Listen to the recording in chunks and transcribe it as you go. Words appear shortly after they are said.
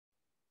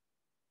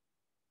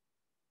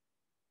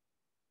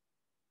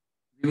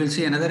We will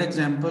see another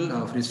example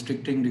of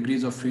restricting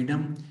degrees of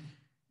freedom.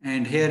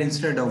 And here,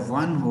 instead of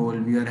one hole,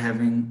 we are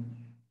having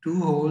two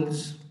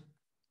holes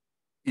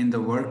in the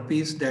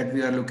workpiece that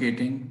we are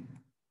locating.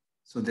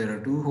 So there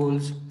are two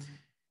holes,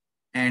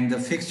 and the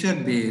fixture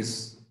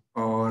base,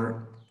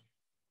 or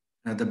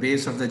the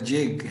base of the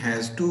jig,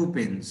 has two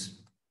pins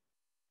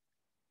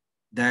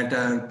that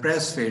are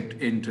press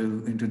fit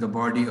into the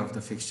body of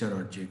the fixture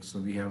or jig. So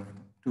we have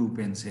two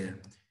pins here.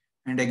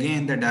 And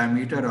again, the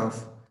diameter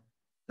of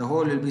the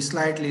hole will be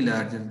slightly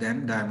larger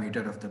than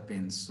diameter of the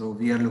pins. So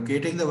we are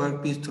locating the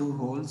workpiece through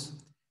holes.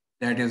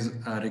 That is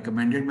a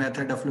recommended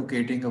method of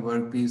locating a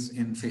workpiece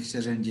in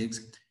fixtures and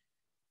jigs.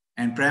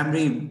 And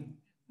primary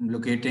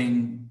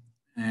locating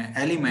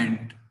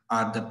element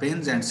are the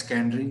pins, and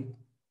secondary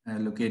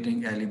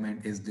locating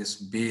element is this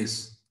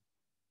base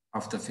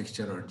of the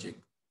fixture or jig.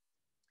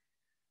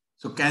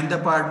 So can the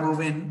part move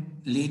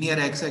in linear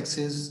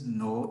x-axis?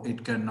 No,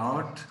 it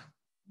cannot.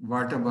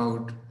 What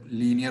about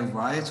linear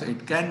y? So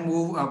it can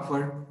move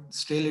upward,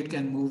 still it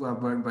can move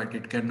upward, but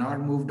it cannot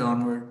move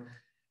downward,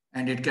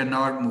 and it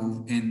cannot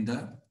move in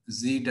the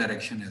z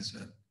direction as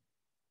well.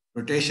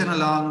 Rotation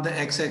along the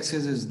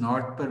x-axis is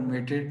not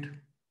permitted.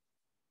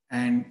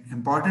 And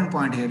important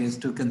point here is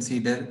to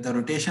consider the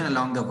rotation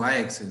along the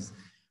y-axis.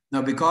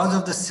 Now, because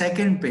of the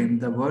second pin,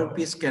 the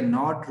workpiece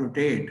cannot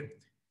rotate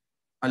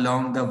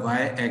along the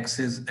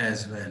y-axis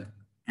as well.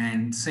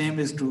 And same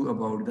is true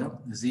about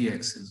the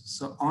z-axis.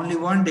 So only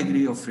 1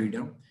 degree of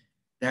freedom,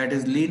 that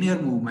is linear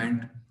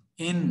movement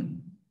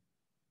in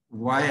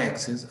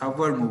y-axis,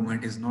 upward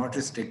movement is not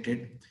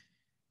restricted,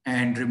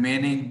 and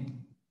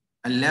remaining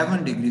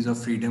 11 degrees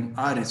of freedom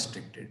are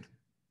restricted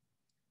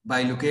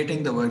by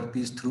locating the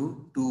workpiece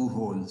through two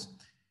holes.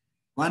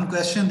 One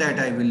question that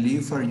I will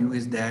leave for you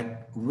is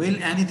that, will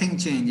anything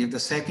change if the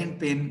second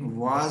pin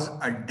was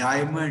a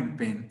diamond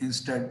pin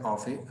instead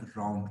of a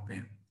round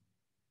pin?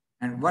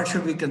 And what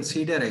should we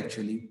consider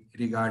actually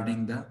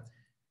regarding the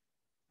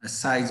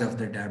size of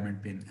the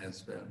diamond pin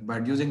as well?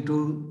 But using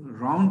two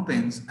round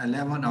pins,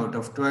 11 out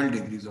of 12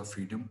 degrees of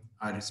freedom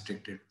are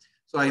restricted.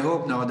 So I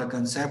hope now the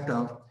concept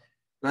of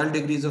 12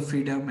 degrees of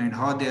freedom and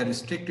how they are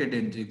restricted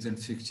in jigs and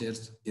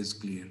fixtures is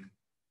clear.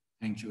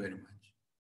 Thank you very much.